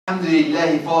الحمد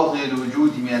لله فاطر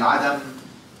الوجود من العدم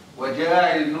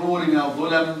وجاعل النور من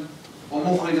الظلم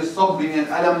ومخرج الصبر من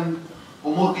الألم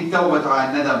وملقي التوبة على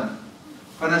الندم،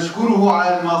 فنشكره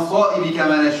على المصائب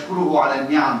كما نشكره على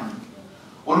النعم،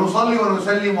 ونصلي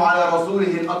ونسلم على رسوله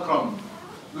الأكرم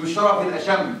ذو الشرف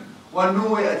الأشم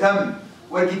والنور الأتم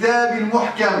والكتاب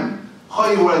المحكم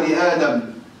خير ولد آدم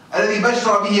الذي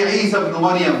بشر به عيسى بن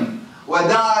مريم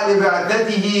ودعا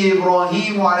لبعثته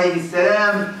إبراهيم عليه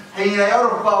السلام حين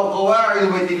يرفع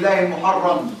قواعد بيت الله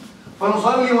المحرم.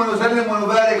 فنصلي ونسلم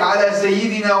ونبارك على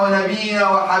سيدنا ونبينا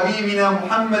وحبيبنا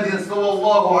محمد صلى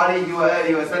الله عليه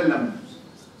وآله وسلم.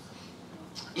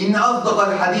 إن أصدق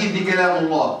الحديث كلام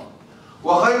الله،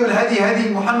 وخير الهدي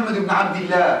هدي محمد بن عبد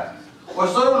الله،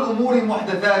 وشر الأمور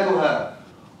محدثاتها،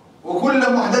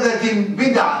 وكل محدثة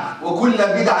بدعة، وكل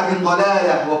بدعة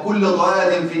ضلالة، وكل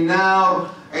ضلالة في النار.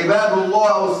 عباد الله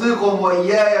أوصيكم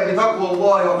وإياي بتقوى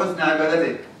الله وحسن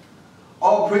عبادته.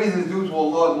 All praise is due to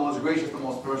Allah, the most gracious, the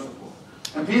most merciful.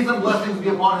 And peace and blessings be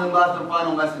upon his last and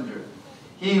final messenger.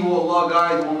 He who Allah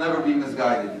guides will never be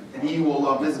misguided, and he who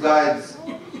Allah misguides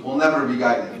will never be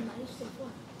guided.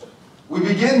 We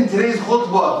begin today's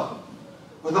khutbah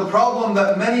with a problem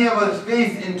that many of us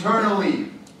face internally,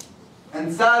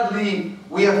 and sadly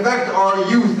we affect our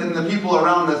youth and the people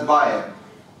around us by it.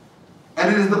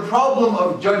 And it is the problem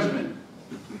of judgment.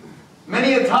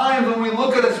 Many a times when we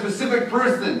look at a specific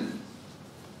person,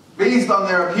 based on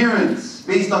their appearance,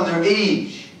 based on their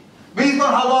age, based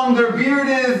on how long their beard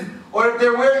is, or if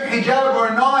they're wearing hijab or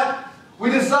not,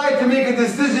 we decide to make a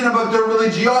decision about their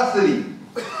religiosity.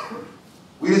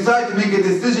 We decide to make a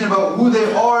decision about who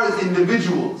they are as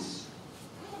individuals.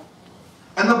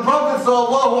 And the Prophet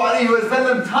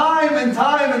ﷺ, time and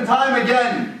time and time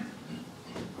again,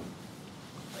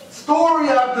 story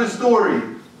after story,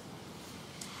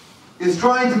 is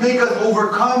trying to make us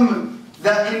overcome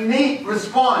that innate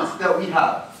response that we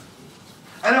have.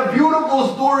 And a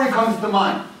beautiful story comes to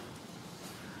mind.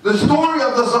 The story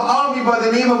of the Sahabi by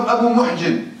the name of Abu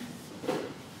Muhjin.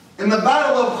 In the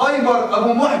battle of Khaybar,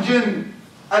 Abu Muhjin,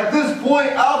 at this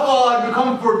point, alcohol had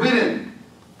become forbidden.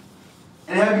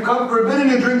 And it had become forbidden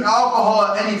to drink alcohol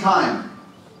at any time.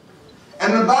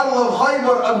 And the battle of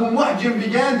Khaybar, Abu Muhjin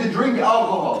began to drink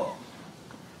alcohol.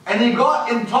 And he got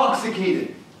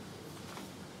intoxicated.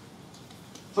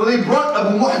 So they brought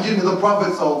Abu Muhjin to the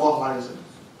Prophet ﷺ.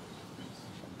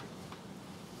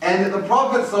 And the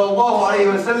Prophet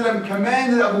ﷺ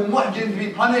commanded Abu Muhjin to be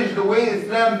punished the way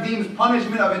Islam deems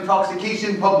punishment of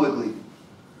intoxication publicly.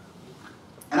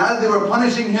 And as they were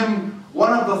punishing him,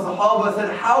 one of the Sahaba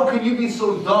said, "How can you be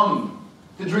so dumb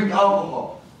to drink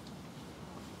alcohol?"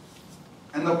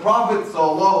 And the Prophet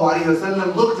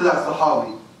ﷺ looked at that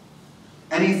Sahabi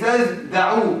and he says,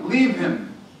 "Da'u, leave him.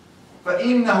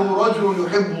 فَإِنَّهُ رَجُلٌ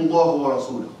يُحِبُّ اللَّهُ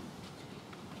وَرَسُولَهُ."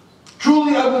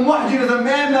 Truly Abu Muhjin is a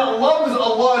man that loves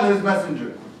Allah and His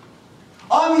Messenger.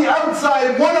 On the outside,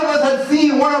 if one of us had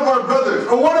seen one of our brothers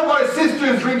or one of our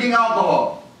sisters drinking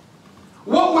alcohol,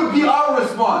 what would be our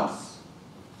response?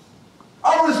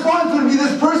 Our response would be,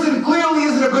 this person clearly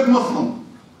isn't a good Muslim.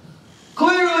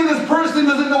 Clearly this person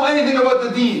doesn't know anything about the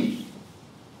deen.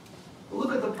 But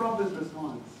look at the Prophet's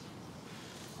response.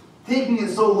 Taking it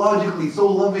so logically, so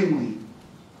lovingly.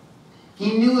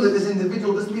 He knew that this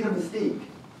individual just made a mistake.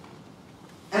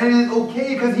 And it is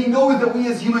okay because he knows that we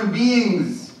as human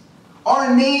beings,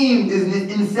 our name is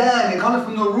insan. It comes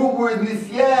from the root word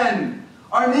nisyan.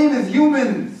 Our name is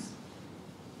humans.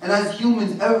 And as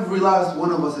humans, every last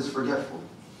one of us is forgetful.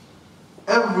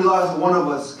 Every last one of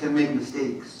us can make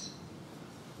mistakes.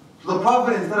 So the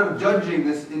Prophet, instead of judging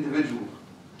this individual,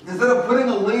 instead of putting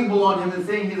a label on him and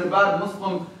saying he's a bad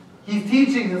Muslim, he's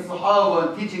teaching his Sahaba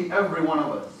and teaching every one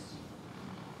of us.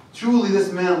 Truly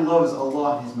this man loves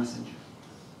Allah and His Messenger.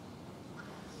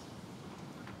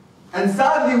 And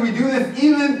sadly we do this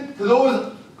even to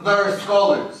those that are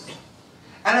scholars.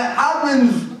 And it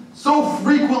happens so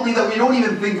frequently that we don't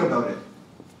even think about it.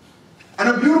 And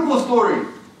a beautiful story.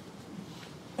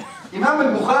 Imam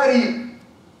al-Bukhari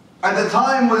at the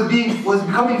time was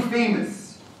becoming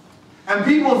famous. And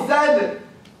people said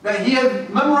that he had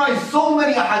memorized so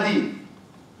many ahadith.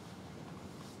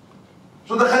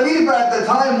 So the Khalifa at the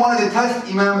time wanted to test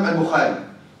Imam al-Bukhari.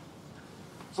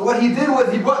 So what he did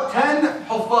was he brought 10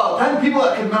 huffaz, 10 people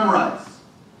that could memorize.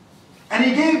 And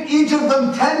he gave each of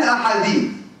them 10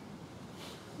 ahadith.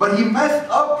 But he messed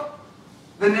up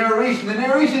the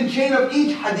narration chain of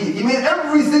each hadith. He made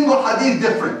every single hadith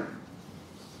different.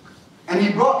 And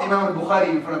he brought Imam al-Bukhari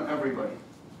in front of everybody.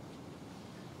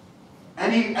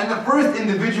 And the first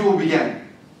individual began.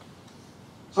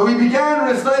 So he began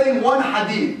reciting one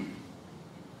hadith.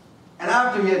 And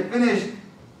after he had finished,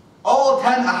 all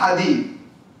 10 ahadith,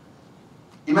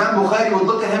 Imam Bukhari would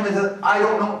look at him and say, I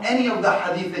don't know any of the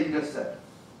hadith that you just said.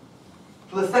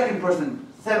 So the second person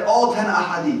said all 10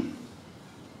 ahadith.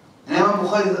 And Imam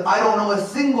Bukhari said, I don't know a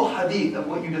single hadith of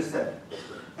what you just said.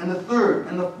 And the third,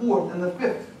 and the fourth, and the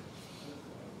fifth.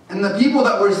 And the people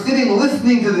that were sitting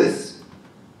listening to this,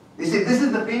 they said, this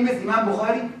is the famous Imam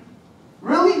Bukhari?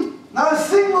 Really? Not a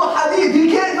single hadith.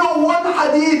 He can't know one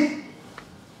hadith.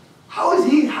 How is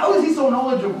he so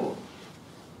knowledgeable?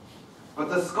 But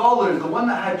the scholars, the one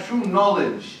that had true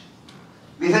knowledge,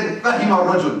 they said, فَهِمَ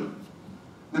الرَّجُلُ.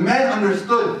 The man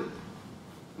understood.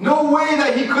 No way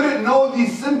that he couldn't know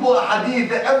these simple hadith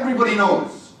that everybody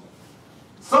knows.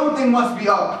 Something must be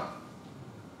up.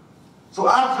 So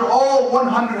after all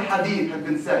 100 hadith had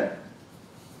been said,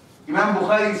 Imam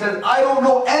Bukhari says, I don't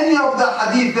know any of the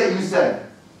hadith that you said.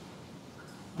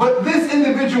 But this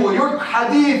individual, your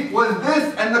hadith was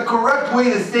this, and the correct way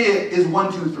to say it is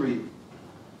 1, 2, 3.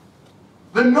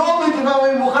 The knowledge of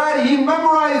Imam Bukhari, he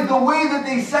memorized the way that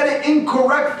they said it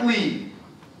incorrectly.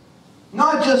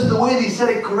 Not just the way they said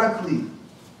it correctly.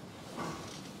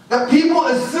 That people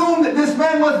assume that this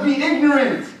man must be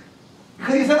ignorant.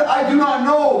 Because he said, I do not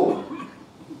know.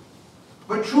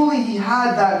 But truly he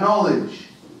had that knowledge.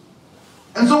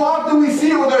 And so often we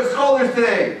see it with our scholars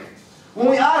today. When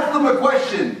we ask them a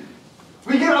question,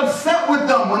 we get upset with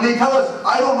them when they tell us,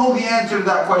 I don't know the answer to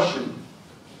that question.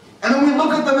 And then we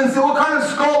look at them and say, what kind of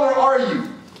scholar are you?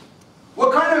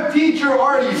 What kind of teacher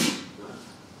are you?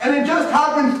 And it just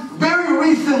happened very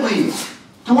recently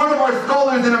to one of our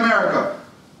scholars in America,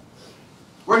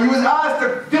 where he was asked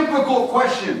a difficult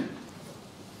question.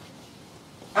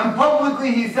 And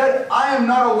publicly he said, I am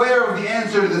not aware of the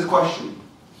answer to this question.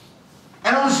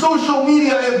 And on social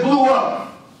media it blew up.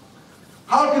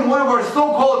 How can one of our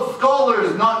so-called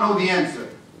scholars not know the answer?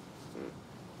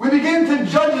 We begin to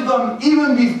judge them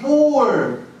even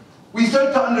before we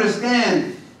start to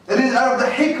understand that it is out of the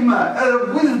hikmah, out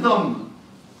of wisdom,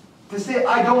 to say,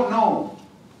 I don't know.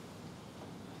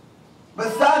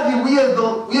 But sadly, we as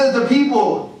the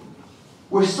people,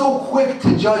 we're so quick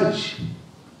to judge.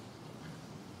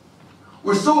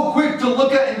 We're so quick to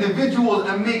look at individuals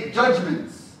and make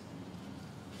judgments.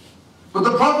 But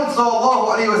the Prophet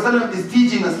ﷺ is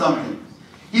teaching us something.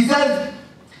 He says,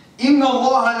 إِنَّ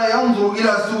اللَّهَ لَا يَنْظُرُ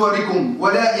إِلَى صُوَرِكُمْ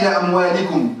وَلَا إِلَى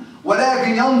أَمْوَالِكُمْ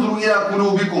وَلَكِنْ يَنْظُرُ إِلَى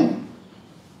قُلُوبِكُمْ.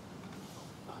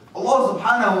 Allah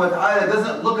subhanahu wa ta'ala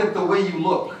doesn't look at the way you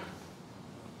look,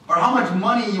 or how much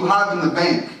money you have in the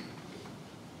bank,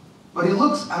 but He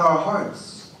looks at our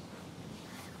hearts.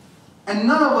 And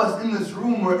none of us in this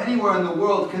room or anywhere in the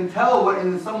world can tell what is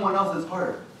in someone else's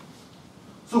heart.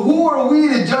 So who are we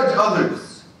to judge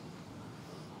others?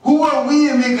 Who are we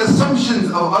to make assumptions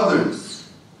of others?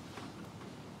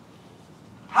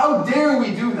 How dare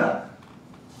we do that?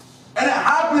 And it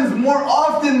happens more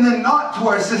often than not to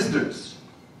our sisters.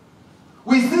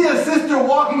 We see a sister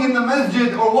walking in the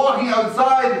masjid or walking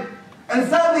outside, and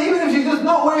sadly, even if she's just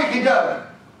not wearing hijab,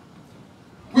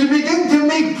 we begin to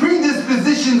make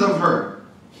predispositions of her.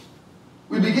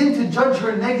 We begin to judge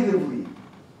her negatively,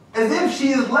 as if she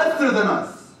is lesser than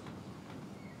us.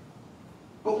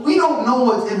 But we don't know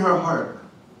what's in her heart.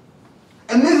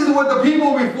 And this is what the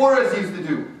people before us used to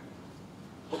do.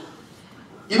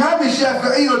 Imam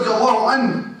al-Shafi'i radiallahu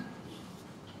anhu,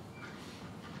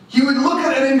 he would look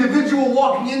at an individual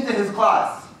walking into his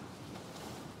class,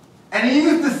 and he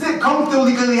used to sit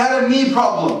comfortably because he had a knee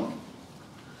problem.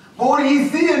 But when he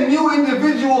see a new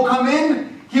individual come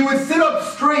in, he would sit up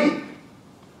straight,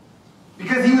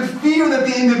 because he would fear that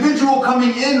the individual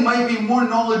coming in might be more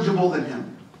knowledgeable than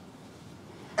him.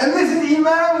 And this is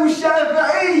Imam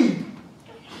al-Shafi'i.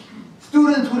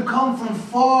 Students would come from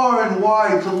far and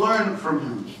wide to learn from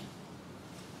him.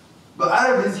 But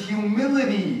out of his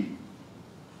humility,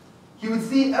 he would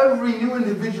see every new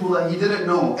individual that he didn't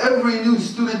know, every new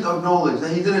student of knowledge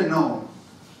that he didn't know,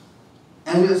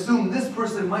 and he assumed this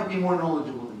person might be more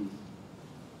knowledgeable than me.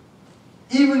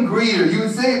 Even greater, he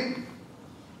would say,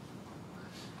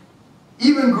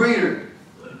 even greater.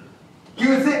 He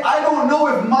would say, I don't know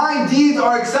if my deeds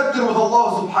are accepted with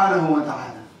Allah subhanahu wa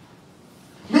ta'ala.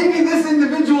 Maybe this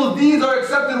individual's deeds are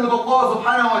accepted with Allah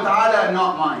subhanahu wa ta'ala and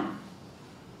not mine.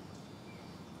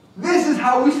 This is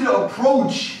how we should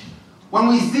approach when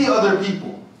we see other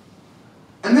people.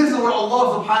 And this is what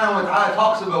Allah subhanahu wa ta'ala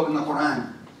talks about in the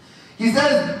Quran. He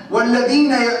says,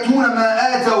 وَالَّذِينَ يَأْتُونَ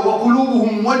مَا آتَوْا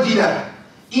وَقُلُوبُهُمْ وَجِلَةٌ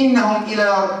إِنَّهُمْ إِلَى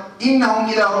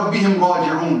رَبِّهِمْ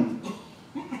رَاجِعُونَ.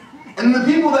 And the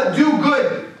people that do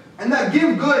good and that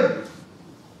give good,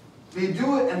 they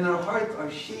do it and their hearts are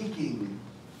shaking.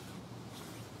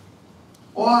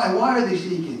 Why? Why are they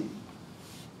shaking?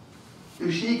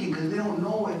 They're shaking because they don't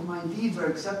know if my deeds are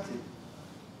accepted.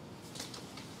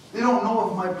 They don't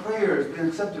know if my prayer has been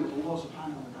accepted with Allah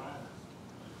subhanahu wa ta'ala.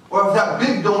 Or if that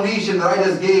big donation that I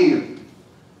just gave,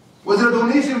 was it a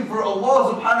donation for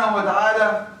Allah subhanahu wa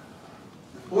ta'ala?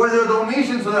 Or is it a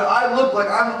donation so that I look like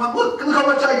look how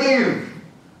much I gave.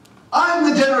 I'm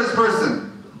the generous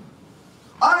person.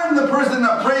 I'm the person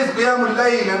that prays Qiyamul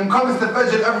Layl and comes to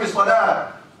Fajr every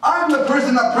Salah. I'm the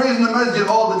person that prays in the masjid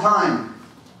all the time.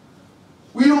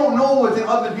 We don't know what's in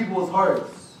other people's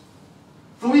hearts.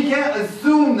 So we can't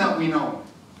assume that we know.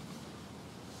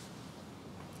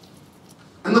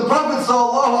 And the Prophet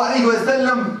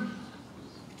ﷺ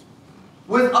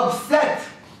was upset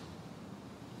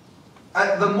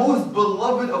at the most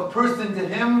beloved of person to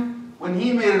him when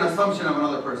he made an assumption of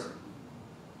another person.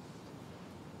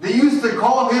 They used to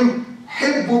call him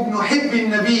Hibb ibn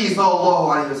Hibb al-Nabi sallallahu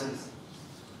alayhi wa sallam.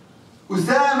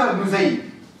 Usama ibn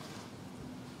Zayd.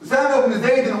 Usama ibn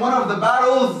Zayd, in one of the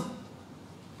battles,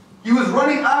 he was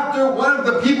running after one of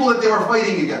the people that they were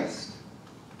fighting against.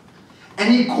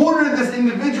 And he cornered this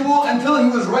individual until he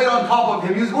was right on top of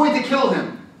him. He was going to kill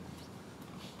him.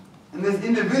 And this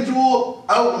individual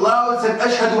out loud said,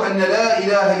 Ashhadu anna la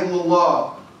ilaha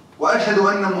illallah wa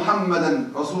ashhadu anna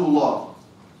Muhammadan Rasulullah.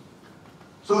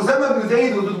 So Usama ibn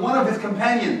Zayd was with one of his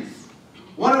companions,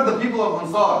 one of the people of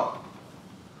Ansar.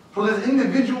 So this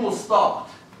individual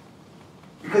stopped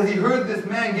because he heard this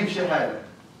man give shahada.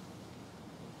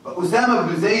 But Usama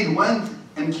ibn Zayd went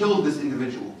and killed this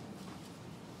individual.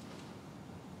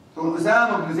 So when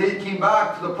Usama ibn Zayd came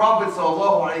back to the Prophet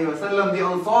ﷺ, the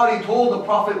Ansari told the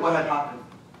Prophet what had happened.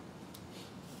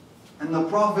 And the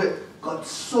Prophet got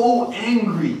so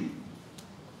angry.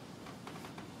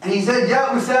 And he said, Ya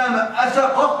Usama,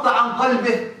 ashaqaqta an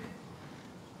qalbih.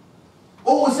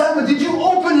 Oh Usama, did you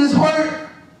open his heart?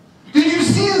 Did you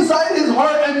see inside his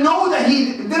heart and know that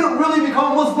he didn't really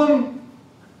become Muslim?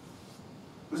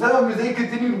 Usama ibn Zayd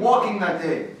continued walking that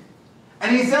day.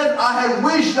 And he said, I had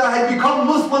wished I had become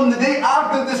Muslim the day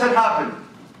after this had happened.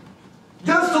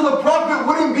 Just so the Prophet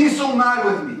wouldn't be so mad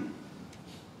with me.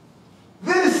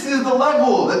 This is the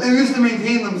level that they used to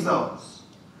maintain themselves.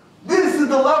 This is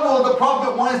the level that the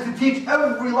Prophet wants to teach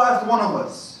every last one of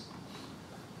us.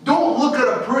 Don't look at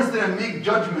a person and make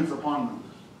judgments upon them.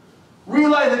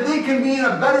 Realize that they can be in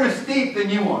a better state than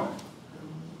you are.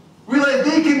 Realize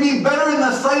they can be better in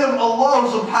the sight of Allah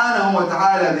subhanahu wa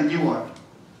ta'ala than you are.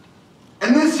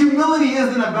 And this humility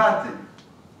isn't a bad thing.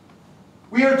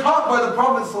 We are taught by the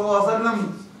Prophet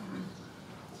ﷺ,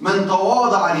 مَنْ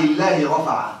تَوَاضَعَ لِلَّهِ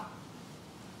رَفَعَ.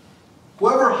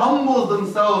 Whoever humbles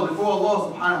themselves before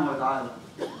Allah subhanahu wa ta'ala,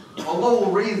 Allah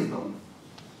will raise them.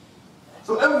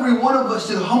 So every one of us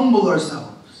should humble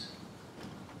ourselves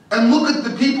and look at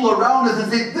the people around us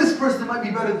and say, this person might be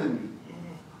better than me.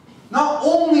 Not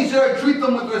only should I treat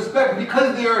them with respect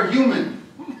because they are human,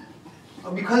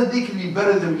 but because they can be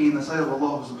better than me in the sight of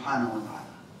Allah subhanahu wa ta'ala.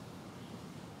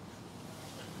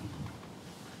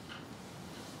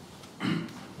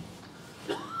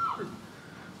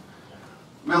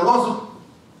 May Allah,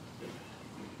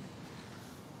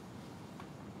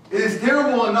 it is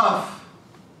terrible enough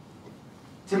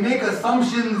to make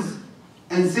assumptions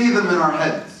and say them in our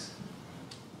heads.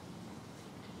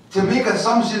 To make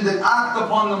assumptions and act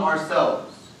upon them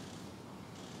ourselves.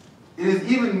 It is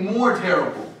even more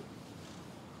terrible.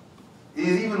 It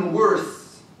is even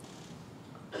worse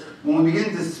when we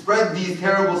begin to spread these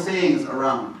terrible sayings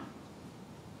around.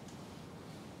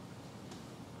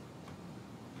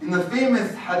 In the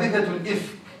famous Hadithatul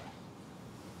Ifk,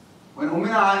 when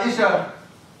Ummina Aisha,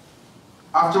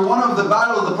 after one of the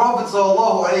battles, the Prophet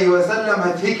ﷺ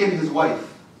had taken his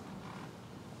wife.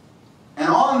 And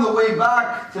on the way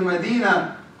back to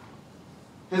Medina,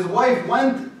 his wife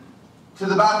went to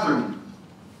the bathroom.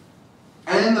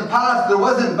 And in the past, there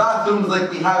wasn't bathrooms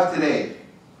like we have today.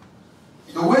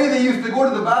 The way they used to go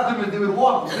to the bathroom is they would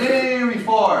walk very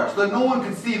far so that no one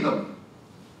could see them.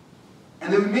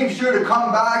 And they would make sure to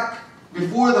come back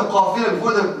before the qafila,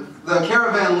 before the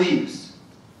caravan leaves.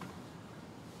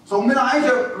 So Ummina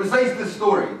Aisha recites this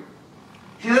story.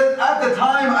 She says, at the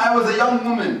time I was a young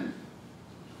woman.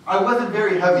 I wasn't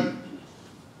very heavy.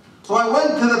 So I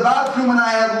went to the bathroom and I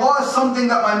had lost something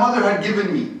that my mother had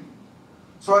given me.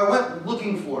 So I went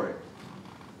looking for it.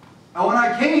 And when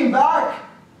I came back,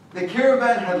 the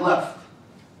caravan had left.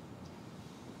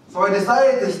 So I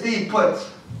decided to stay put.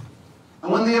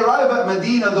 And when they arrive at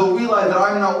Medina, they'll realize that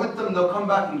I'm not with them, they'll come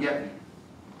back and get me.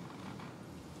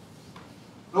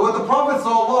 So what the Prophet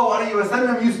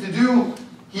ﷺ used to do,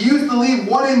 he used to leave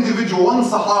one individual, one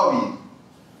Sahabi,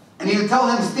 and he would tell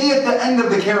him, stay at the end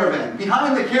of the caravan,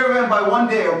 behind the caravan by one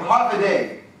day or half a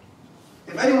day.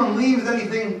 If anyone leaves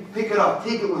anything, pick it up,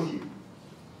 take it with you.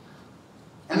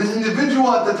 And this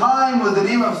individual at the time was the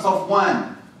name of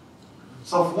Safwan.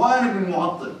 Safwan ibn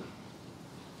Mu'attal.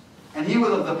 And he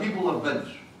was of the people of Badr.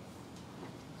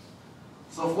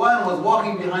 Safwan was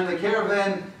walking behind the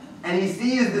caravan and he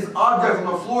sees this object on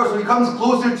the floor, so he comes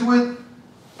closer to it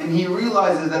and he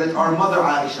realizes that it's our mother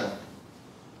Aisha.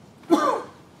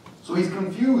 So he's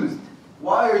confused.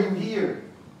 Why are you here?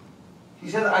 He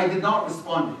says, I did not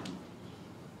respond to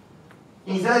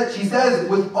him. She says,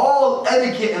 with all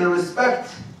etiquette and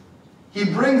respect, he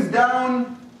brings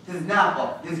down his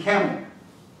naqa, his camel.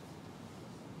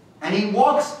 And he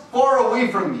walks far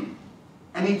away from me.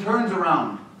 And he turns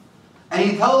around. And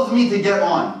he tells me to get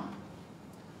on.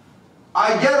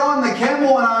 I get on the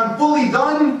camel and I'm fully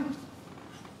done.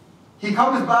 He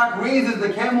comes back, raises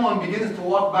the camel and begins to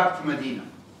walk back to Medina.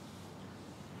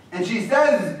 And she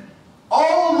says,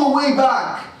 all the way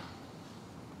back,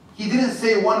 he didn't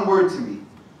say one word to me.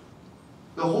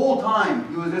 The whole time,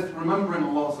 he was just remembering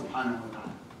Allah subhanahu wa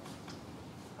ta'ala.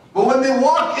 But when they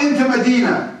walk into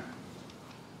Medina,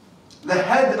 the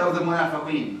head of the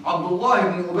munafiqeen, Abdullah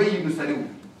ibn Ubay ibn Salul,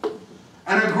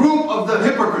 and a group of the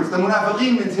hypocrites, the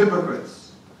munafiqeen means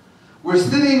hypocrites, were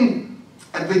sitting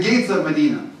at the gates of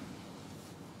Medina.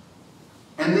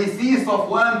 And they see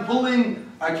Safwan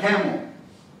pulling a camel,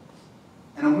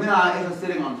 and Ummina Aisha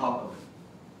sitting on top of it.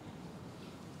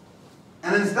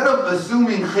 And instead of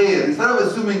assuming khair, instead of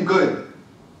assuming good,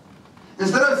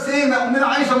 instead of saying that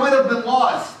Ummina Aisha might have been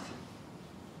lost,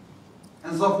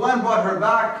 and Safwan brought her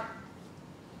back,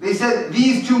 they said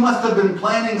these two must have been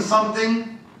planning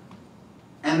something,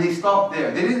 and they stopped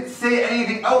there. They didn't say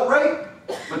anything outright,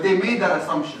 but they made that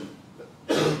assumption.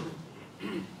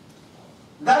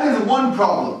 That is one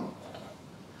problem.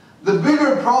 The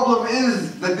bigger problem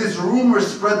is that this rumor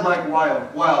spread like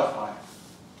wildfire.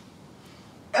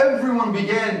 Everyone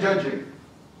began judging.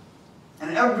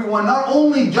 And everyone not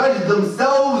only judged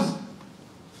themselves,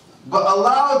 but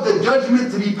allowed the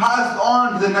judgment to be passed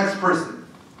on to the next person.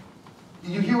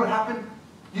 Did you hear what happened?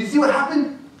 Did you see what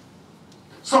happened?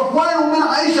 Safwan and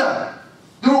Aisha,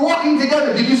 they were walking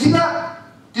together. Did you see that?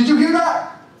 Did you hear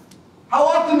that? How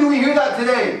often do we hear that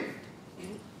today?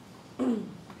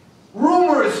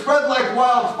 Rumors spread like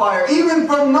wildfire, even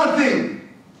from nothing.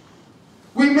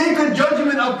 We make a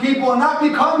judgment of people and that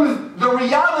becomes the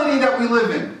reality that we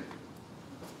live in.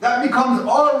 That becomes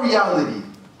our reality.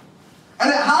 And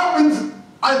it happens,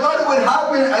 I thought it would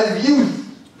happen as youth.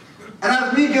 And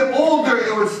as we get older,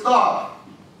 it would stop.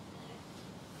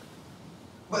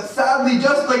 But sadly,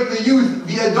 just like the youth,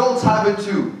 the adults have it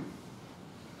too.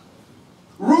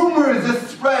 Rumors just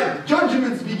spread,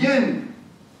 judgments begin.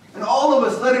 And all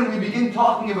of a sudden we begin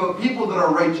talking about people that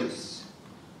are righteous.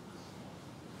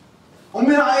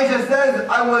 Ummina Aisha says,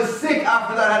 I was sick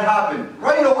after that had happened.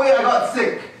 Right away I got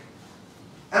sick.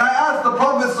 And I asked the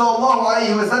Prophet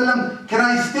ﷺ, can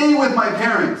I stay with my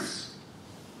parents?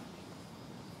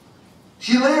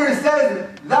 She later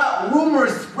said, that rumor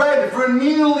spread for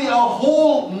nearly a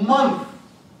whole month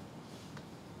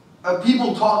of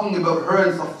people talking about her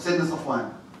and Sayyidina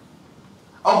Safwan.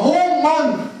 A whole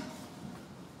month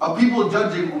of people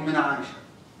judging Ummina Aisha.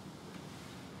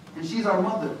 And she's our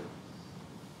mother.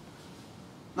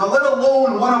 Now let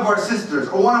alone one of our sisters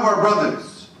or one of our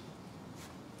brothers.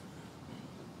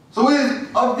 So it is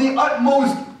of the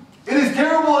utmost, it is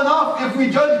terrible enough if we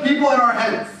judge people in our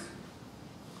heads.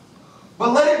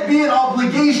 But let it be an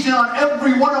obligation on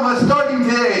every one of us starting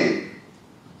today,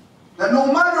 that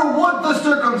no matter what the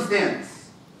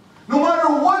circumstance, no matter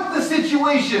what the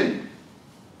situation,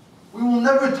 we will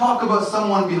never talk about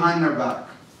someone behind their back.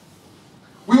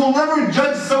 We will never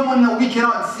judge someone that we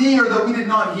cannot see or that we did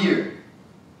not hear.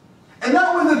 And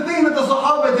that was the thing that the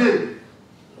Sahaba did.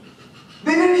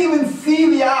 They didn't even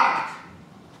see the act.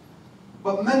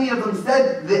 But many of them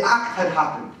said the act had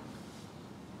happened.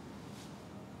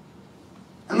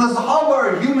 And the Sahaba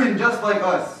are human just like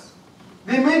us.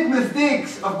 They make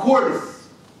mistakes, of course.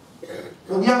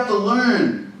 But we have to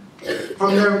learn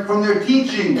from their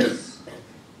teachings.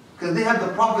 Because they had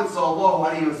the Prophet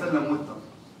ﷺ with them.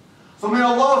 So may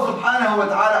Allah subhanahu wa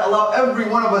ta'ala allow every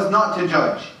one of us not to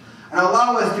judge. And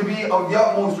allow us to be of the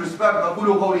utmost respect.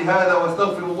 أقول قولي هذا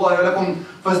واستغفر الله لكم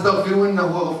فاستغفروه إنه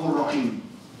هو الغفور الرحيم.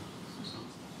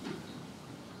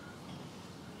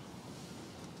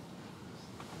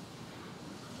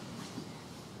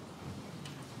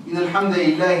 إن الحمد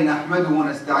لله نحمده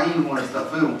ونستعينه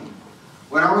ونستغفره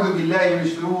ونعوذ بالله من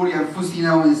شرور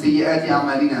أنفسنا ومن سيئات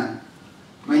أعمالنا.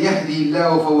 من يهدي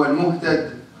الله فهو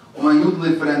المهتد ومن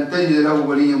يضلل فلن تجد له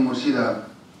وليا مرشدا.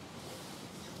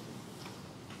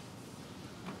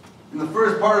 In the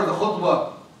first part of the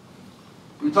khutbah,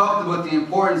 we talked about the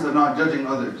importance of not judging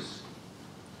others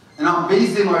and not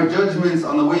basing our judgments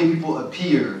on the way people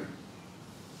appear.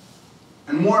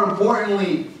 And more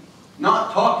importantly,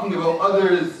 not talking about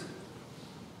others,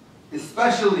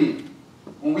 especially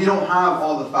when we don't have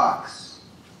all the facts.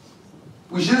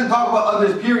 We shouldn't talk about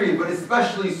others, period, but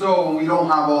especially so when we don't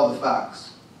have all the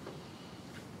facts.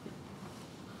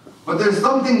 But there's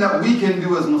something that we can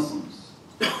do as Muslims,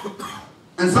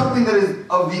 and something that is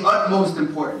of the utmost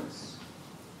importance.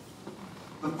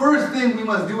 The first thing we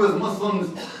must do as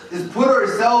Muslims is put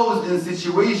ourselves in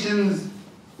situations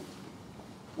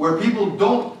where people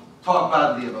don't talk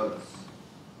badly about us.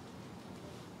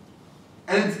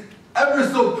 And it's ever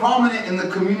so prominent in the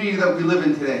community that we live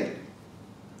in today.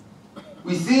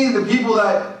 We see the people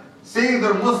that say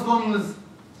they're Muslims,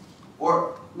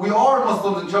 or we are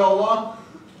Muslims, inshallah.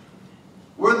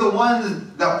 We're the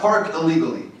ones that park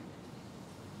illegally.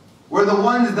 We're the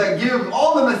ones that give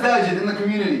all the masajid in the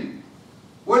community.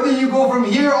 Whether you go from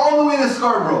here all the way to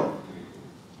Scarborough,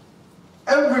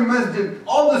 every masjid,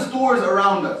 all the stores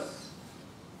around us,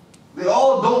 they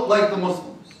all don't like the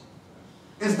Muslims.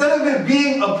 Instead of it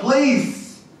being a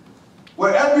place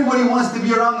where everybody wants to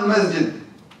be around the masjid,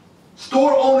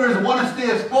 store owners want to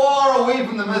stay as far away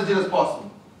from the masjid as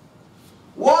possible.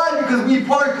 Why? Because we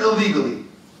park illegally.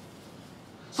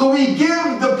 So we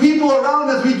give the people around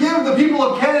us, we give the people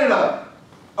of Canada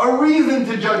a reason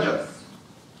to judge us,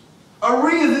 a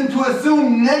reason to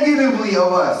assume negatively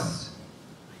of us,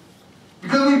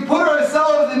 because we put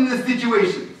ourselves in these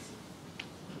situations.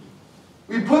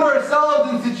 We put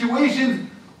ourselves in situations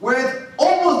where it's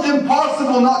almost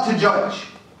impossible not to judge.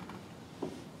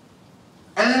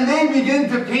 And then they begin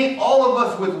to paint all of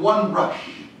us with one brush.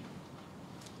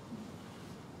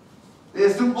 They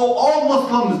assume, oh, all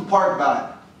Muslims park bad.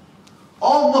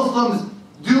 All Muslims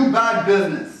do bad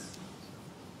business.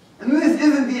 And this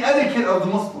isn't the etiquette of the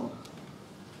Muslim.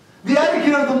 The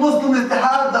etiquette of the Muslim is to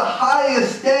have the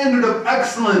highest standard of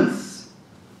excellence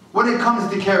when it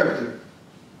comes to character,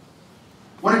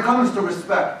 when it comes to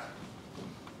respect,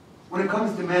 when it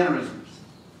comes to mannerisms.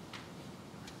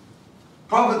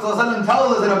 Prophet ﷺ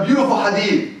tells us in a beautiful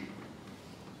hadith.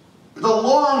 It's a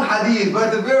long hadith, but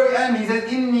at the very end he says,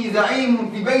 إِنِّي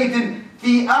زَعِيمٌ فِي بَيْتٍ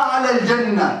فِي أَعْلَى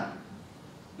الْجَنَّةِ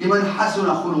لِمَنْ حَسُنَ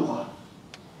خُلُقَهُ.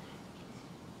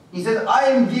 He said, I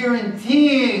am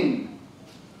guaranteeing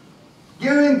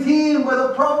by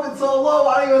the Prophet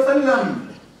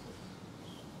ﷺ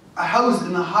a house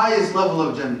in the highest level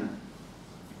of Jannah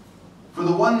for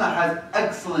the one that has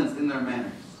excellence in their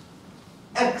manners.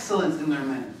 Excellence in their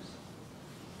manners.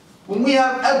 When we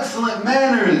have excellent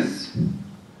manners,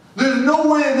 there's no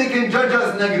way that they can judge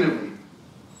us negatively.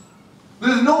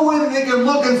 There's no way that they can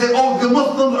look and say, oh, the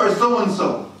Muslims are so and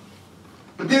so.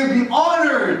 But they would be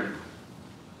honored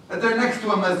that they're next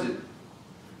to a masjid.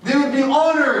 They would be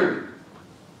honored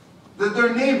that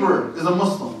their neighbor is a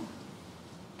Muslim.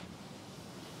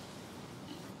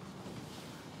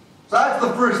 So that's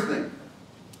the first thing.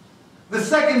 The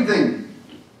second thing,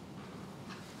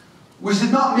 we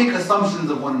should not make assumptions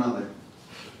of one another.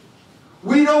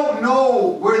 We don't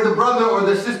know where the brother or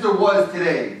the sister was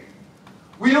today.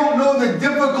 We don't know the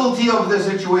difficulty of the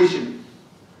situation.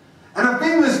 And a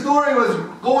famous story was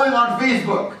going on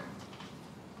Facebook.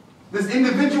 This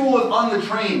individual was on the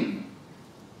train,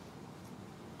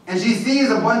 and she sees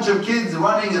a bunch of kids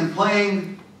running and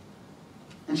playing,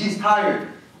 and she's tired.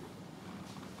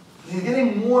 She's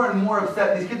getting more and more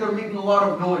upset. These kids are making a lot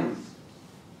of noise.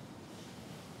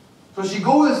 So she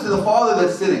goes to the father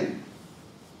that's sitting,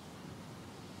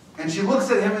 and she looks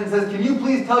at him and says, can you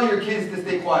please tell your kids to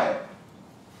stay quiet?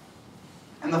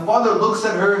 And the father looks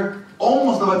at her,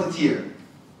 almost about to tear.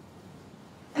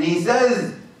 And he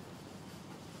says,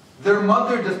 their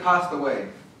mother just passed away,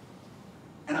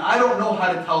 and I don't know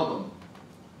how to tell them.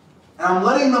 And I'm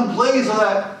letting them play so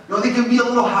that they can be a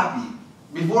little happy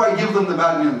before I give them the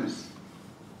bad news.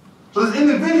 So this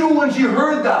individual, when she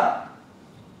heard that,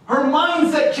 her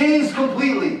mindset changed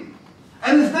completely.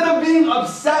 And instead of being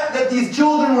upset that these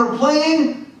children were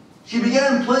playing, she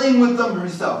began playing with them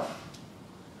herself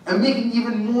and making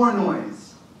even more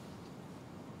noise.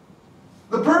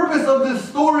 The purpose of this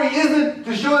story isn't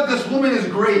to show that this woman is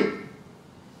great,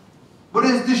 but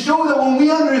it's to show that when we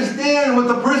understand what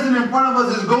the person in front of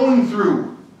us is going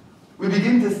through, we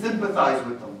begin to sympathize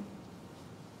with them.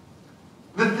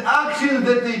 The actions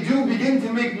that they do begin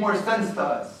to make more sense to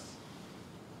us.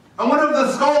 And one of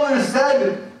the scholars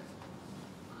said,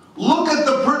 look at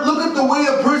the way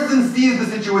a person sees the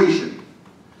situation.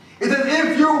 It's as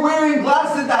if you're wearing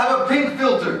glasses that have a pink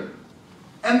filter,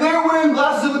 and they're wearing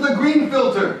glasses with a green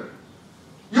filter.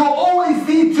 You'll always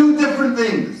see two different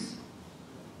things.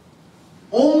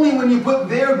 when you put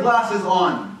their glasses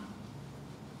on,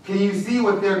 can you see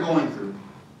what they're going through?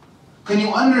 Can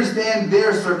you understand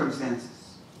their circumstances?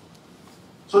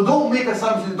 So don't make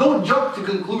assumptions, don't jump to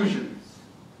conclusions.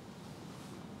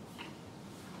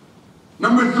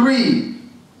 Number 3,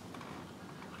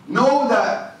 know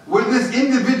that where this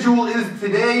individual is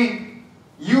today,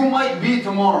 you might be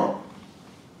tomorrow.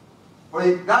 Or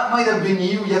that might have been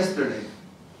you yesterday.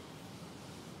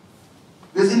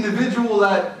 This individual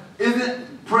that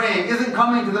isn't praying, isn't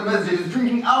coming to the masjid, is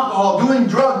drinking alcohol, doing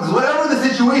drugs, whatever the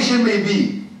situation may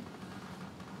be.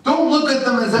 Don't look at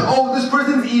them and say, oh, this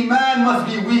person's iman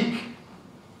must be weak.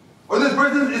 Or this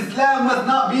person's Islam must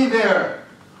not be there.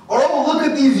 Or, oh, look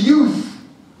at these youth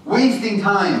wasting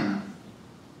time.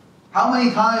 How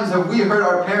many times have we heard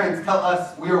our parents tell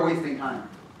us we are wasting time?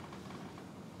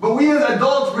 But we as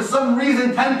adults, for some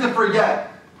reason, tend to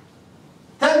forget.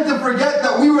 Tend to forget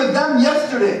that we were them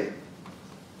yesterday.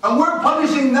 And we're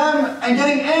punishing them and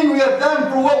getting angry at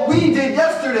them for what we did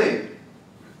yesterday.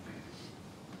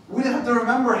 We have to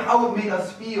remember how it made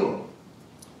us feel.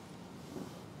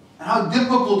 And how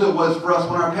difficult it was for us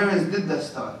when our parents did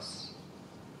this to us.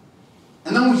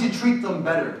 And then we should treat them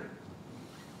better.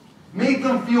 Make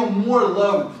them feel more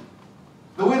loved.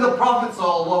 The way the Prophet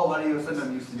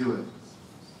ﷺ used to do it.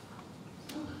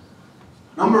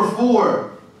 Number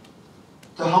 4,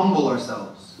 to humble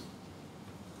ourselves.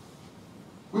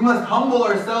 We must humble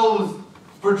ourselves,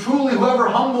 for truly whoever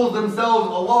humbles themselves,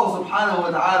 Allah subhanahu wa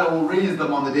ta'ala will raise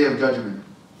them on the Day of Judgment.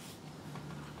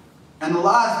 And the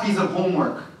last piece of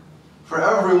homework for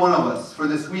every one of us for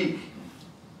this week,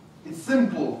 it's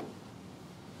simple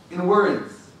in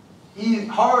words,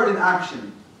 hard in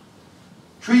action.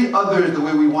 Treat others the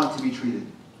way we want to be treated.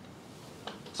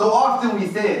 So often we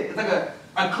say it, it's like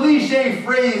a cliche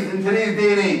phrase in today's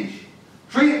day and age.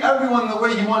 Treat everyone the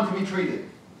way you want to be treated.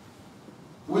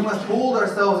 We must hold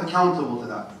ourselves accountable to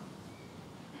that.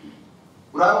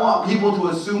 Would I want people to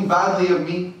assume badly of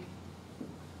me?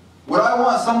 Would I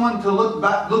want someone to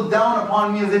look down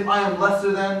upon me as if I am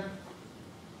lesser than?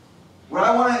 Would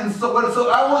I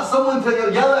want someone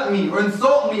to yell at me or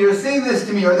insult me or say this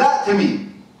to me or that to me?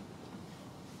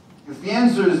 If the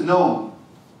answer is no,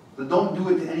 then don't do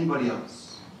it to anybody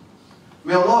else.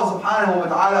 May Allah subhanahu wa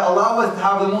ta'ala allow us to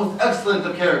have the most excellent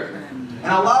of character and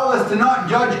allow us to not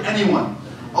judge anyone.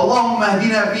 اللهم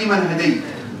اهدنا فيمن هديت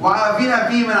وعافنا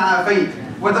فيمن عافيت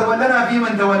وتولنا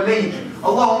فيمن توليت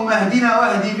اللهم اهدنا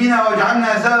واهدي بنا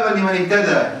واجعلنا سببا لمن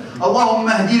اهتدى اللهم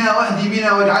اهدنا واهدي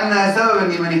بنا واجعلنا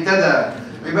سببا لمن اهتدى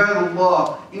عباد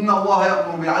الله إن الله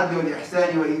يأمر بالعدل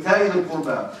والإحسان وإيتاء ذي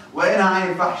القربى وينهى عن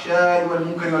الفحشاء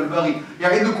والمنكر والبغي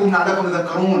يعظكم لعلكم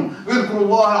تذكرون اذكروا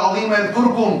الله العظيم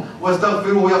يذكركم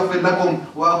واستغفروه يغفر لكم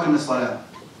وأقم الصلاة